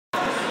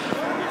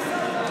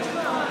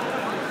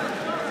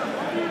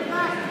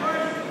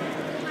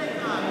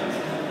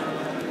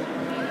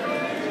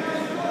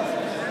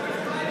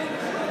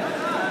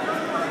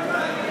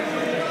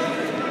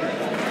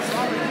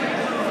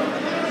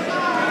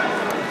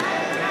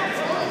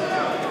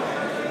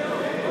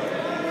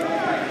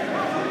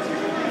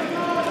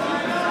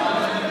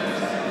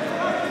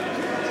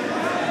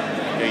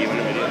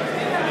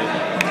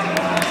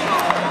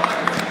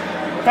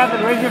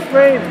Kevin, where's your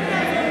frame?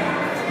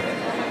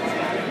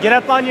 Get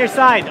up on your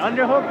side.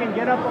 Underhook and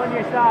get up on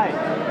your side.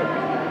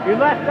 Your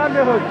left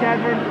underhook,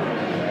 Kevin.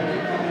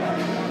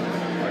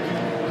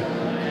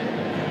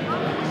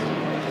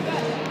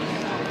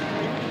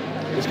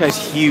 This guy's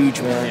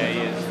huge, man. Yeah, he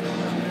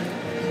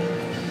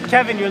is.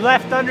 Kevin, your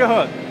left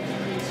underhook.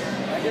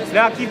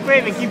 Now keep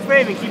framing, keep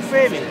framing, keep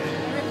framing.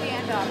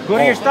 Go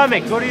to your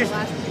stomach. Go to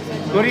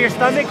your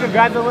stomach or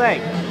grab the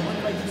leg.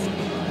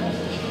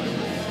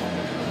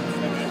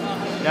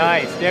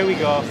 Nice. There we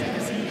go.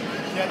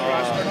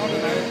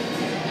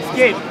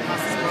 Skip.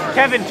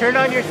 Kevin, turn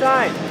on your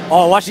side.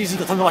 Oh, watch these.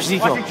 Tell me, watch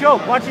these. Watch your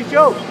choke. Watch your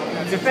choke.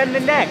 Defend the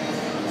neck.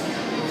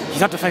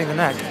 He's not defending the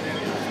neck.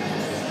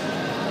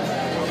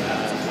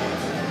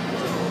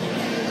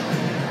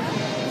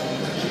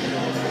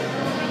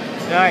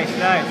 Nice,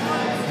 nice.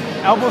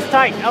 Elbows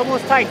tight.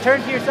 Elbows tight.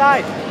 Turn to your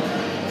side.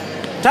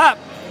 Tap.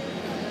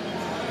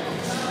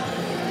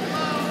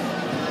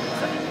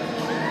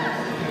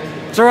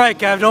 It's all right,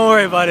 Kev. Don't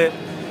worry about it.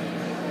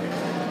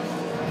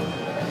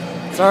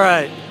 It's all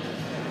right.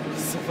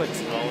 So much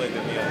smaller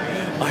than the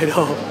other. I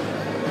know.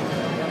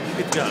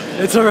 Good job.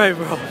 It's all right,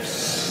 bro.